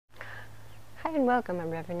Hi and welcome, I'm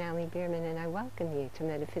Reverend Bierman, and I welcome you to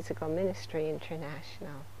Metaphysical Ministry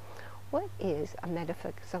International. What is a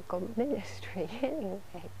metaphysical ministry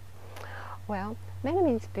anyway? Well, meta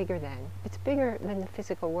means bigger than. It's bigger than the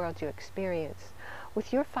physical world you experience.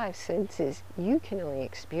 With your five senses, you can only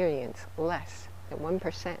experience less than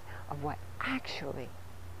 1% of what actually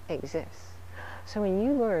exists. So when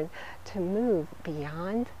you learn to move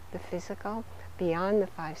beyond the physical, beyond the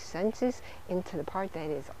five senses, into the part that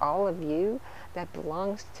is all of you, that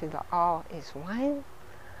belongs to the all is one,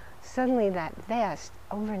 suddenly that vast,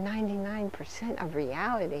 over 99% of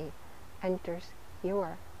reality enters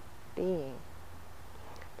your being.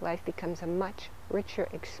 Life becomes a much richer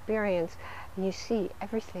experience, and you see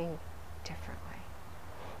everything differently.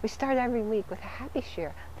 We start every week with a happy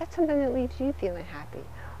share. That's something that leaves you feeling happy,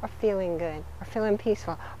 or feeling good, or feeling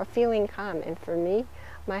peaceful, or feeling calm. And for me,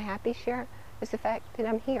 my happy share is the fact that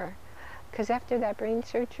I'm here. Because after that brain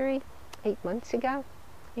surgery 8 months ago,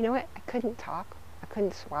 you know what? I couldn't talk. I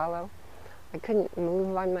couldn't swallow. I couldn't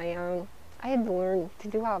move on my own. I had to learn to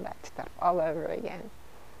do all that stuff all over again.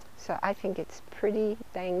 So I think it's pretty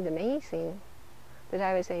danged amazing that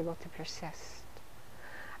I was able to persist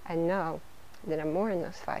and know that I'm more in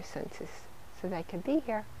those five senses so that I could be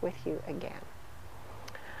here with you again.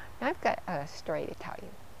 Now I've got a story to tell you.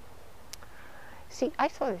 See, I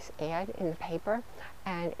saw this ad in the paper,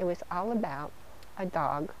 and it was all about a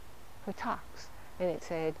dog who talks. And it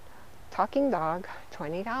said, talking dog,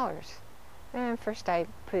 $20. And first I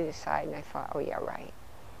put it aside and I thought, oh yeah, right.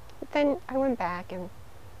 But then I went back and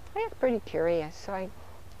I got pretty curious, so I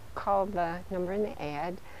called the number in the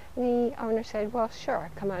ad, and the owner said, well,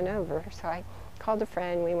 sure, come on over. So I called a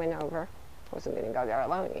friend, we went over. Wasn't going to go there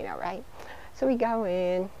alone, you know, right? So we go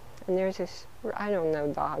in, and there's this, I don't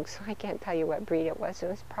know dogs, so I can't tell you what breed it was. It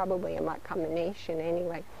was probably a mutt combination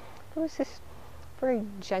anyway. It was this very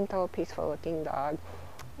gentle, peaceful looking dog.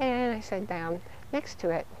 And I sat down next to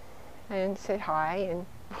it and said hi, and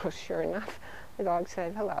well, sure enough, the dog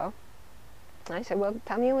said hello. I said, well,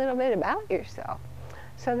 tell me a little bit about yourself.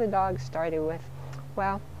 So the dog started with,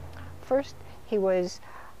 well, first he was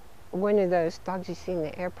one of those dogs you see in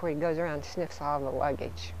the airport. He goes around, sniffs all the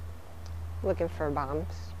luggage, looking for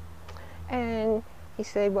bombs. And he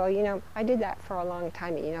said, well, you know, I did that for a long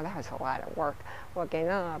time. You know, that was a lot of work, walking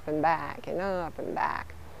up and back and up and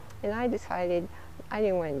back. And I decided I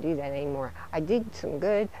didn't want to do that anymore. I did some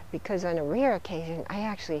good because on a rare occasion, I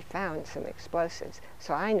actually found some explosives.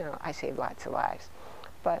 So I know I saved lots of lives.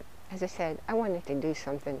 But as I said, I wanted to do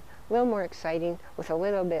something a little more exciting with a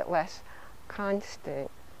little bit less constant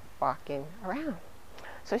walking around.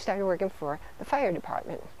 So I started working for the fire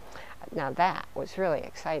department. Now that was really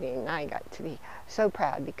exciting, and I got to be so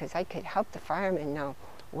proud because I could help the firemen know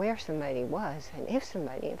where somebody was and if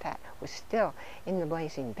somebody, in fact, was still in the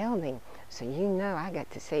blazing building. So you know I got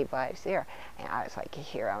to save lives there. And I was like a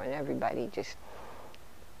hero, and everybody just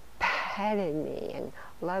petted me and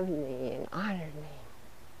loved me and honored me.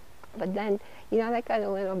 But then, you know, that got a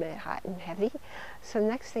little bit hot and heavy. So the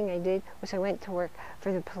next thing I did was I went to work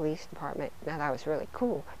for the police department. Now that was really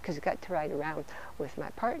cool because I got to ride around with my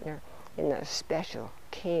partner in those special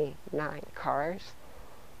K9 cars.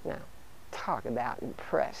 Now, talk about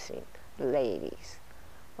impressing ladies.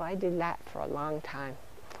 Well, I did that for a long time.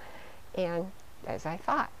 And as I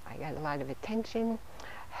thought, I got a lot of attention,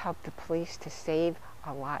 helped the police to save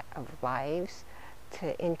a lot of lives,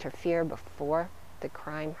 to interfere before the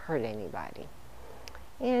crime hurt anybody.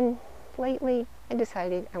 And lately, I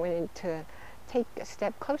decided I wanted to take a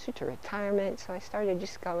step closer to retirement, so I started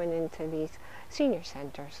just going into these senior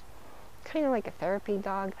centers. Kind of like a therapy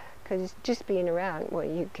dog, because just being around, well,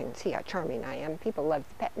 you can see how charming I am. People loved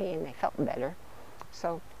to pet me and they felt better.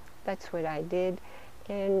 So that's what I did.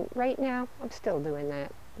 And right now, I'm still doing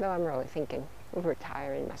that, though I'm really thinking of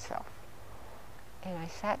retiring myself. And I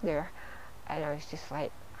sat there and I was just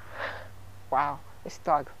like, wow, this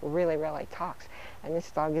dog really, really talks. And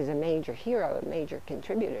this dog is a major hero, a major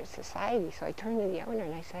contributor to society. So I turned to the owner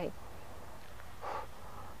and I say,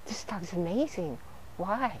 this dog's amazing.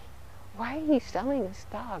 Why? Why are you selling this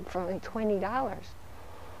dog for only $20?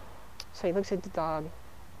 So he looks at the dog,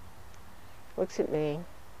 looks at me.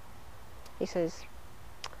 He says,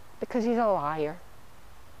 because he's a liar.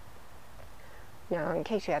 Now, in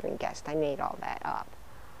case you haven't guessed, I made all that up.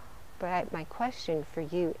 But my question for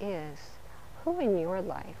you is, who in your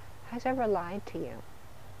life has ever lied to you?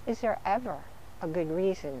 Is there ever a good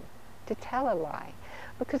reason to tell a lie?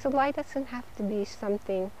 Because a lie doesn't have to be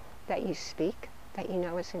something that you speak that you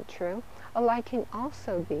know isn't true. A lie can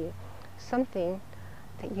also be something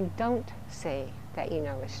that you don't say that you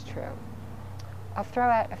know is true. I'll throw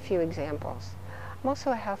out a few examples. I'm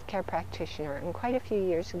also a healthcare practitioner, and quite a few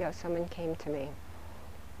years ago someone came to me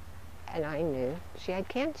and I knew she had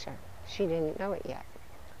cancer. She didn't know it yet.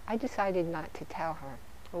 I decided not to tell her.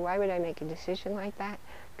 Well, why would I make a decision like that?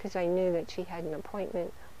 Because I knew that she had an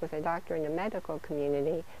appointment with a doctor in the medical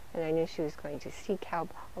community, and I knew she was going to seek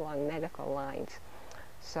help along medical lines.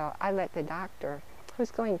 So I let the doctor,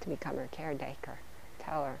 who's going to become her caretaker,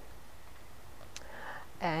 tell her.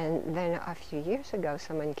 And then a few years ago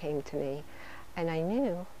someone came to me, and I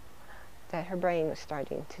knew that her brain was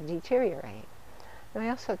starting to deteriorate. And I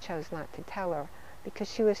also chose not to tell her because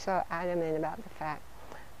she was so adamant about the fact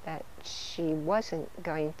that she wasn't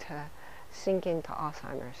going to sink into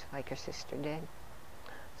Alzheimer's like her sister did.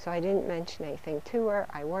 So I didn't mention anything to her.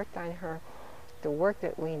 I worked on her. The work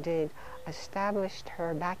that we did established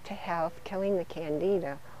her back to health, killing the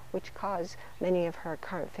candida, which caused many of her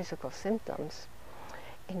current physical symptoms.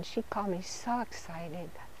 And she called me so excited,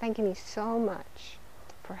 thanking me so much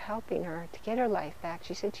for helping her to get her life back.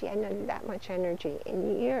 She said she hadn't had that much energy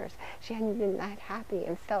in years. She hadn't been that happy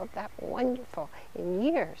and felt that wonderful in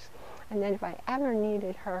years. And then if I ever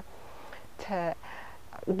needed her to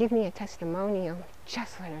give me a testimonial,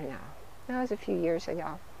 just let her know. That was a few years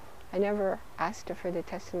ago. I never asked her for the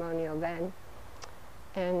testimonial then.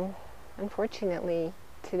 And unfortunately,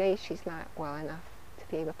 today she's not well enough to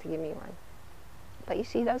be able to give me one. But you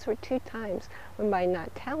see, those were two times when by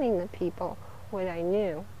not telling the people what I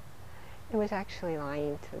knew, it was actually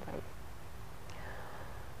lying to them.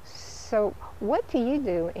 So what do you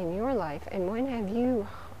do in your life, and when have you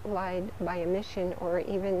lied by omission or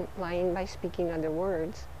even lying by speaking other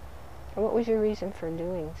words? And what was your reason for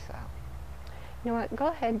doing so? You know what, go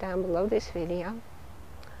ahead down below this video,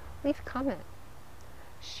 leave a comment,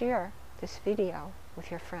 share this video with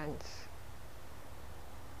your friends.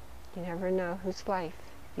 You never know whose life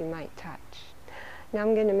you might touch. Now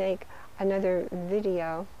I'm going to make another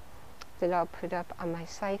video that I'll put up on my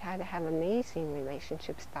site,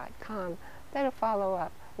 howtohaveamazingrelationships.com, that'll follow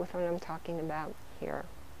up with what I'm talking about here.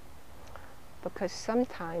 Because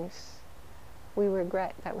sometimes we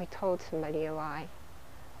regret that we told somebody a lie.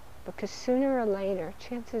 Because sooner or later,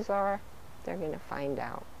 chances are they're going to find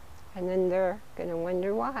out. And then they're going to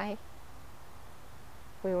wonder why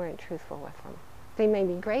we weren't truthful with them. They may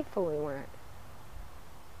be grateful we weren't,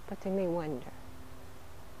 but they may wonder.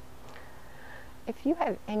 If you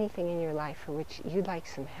have anything in your life for which you'd like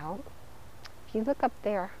some help, if you look up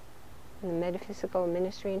there on the Metaphysical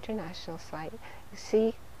Ministry International site, you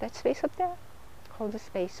see that space up there? Hold a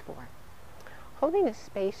space for. Holding a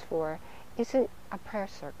space for isn't a prayer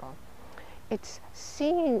circle. It's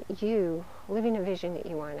seeing you living a vision that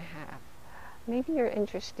you want to have. Maybe you're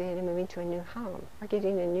interested in moving to a new home, or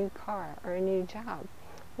getting a new car, or a new job.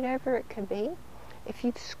 Whatever it could be, if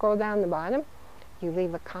you scroll down the bottom, you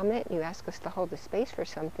leave a comment, you ask us to hold a space for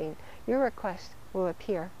something, your request will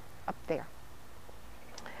appear up there.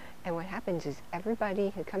 And what happens is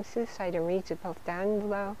everybody who comes to the site and reads it both down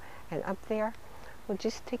below and up there will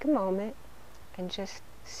just take a moment and just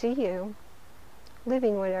see you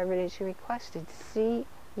living whatever it is you requested. See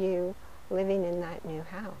you living in that new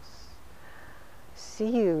house. See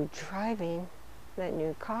you driving that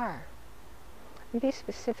new car. And be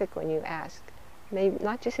specific when you ask. Maybe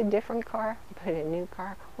not just a different car, but a new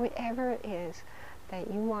car. Whatever it is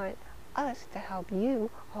that you want us to help you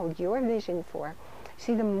hold your vision for.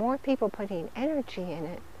 See, the more people putting energy in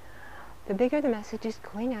it, the bigger the message is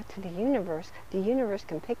going out to the universe. The universe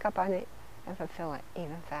can pick up on it and fulfill it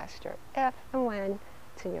even faster, if and when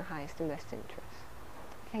it's in your highest and best interest.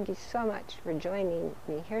 Thank you so much for joining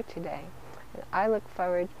me here today. And I look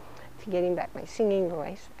forward to getting back my singing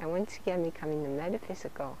voice and once again becoming the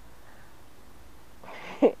metaphysical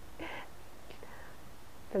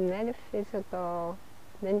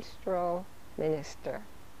minstrel minister.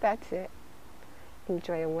 That's it.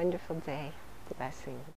 Enjoy a wonderful day. Blessings.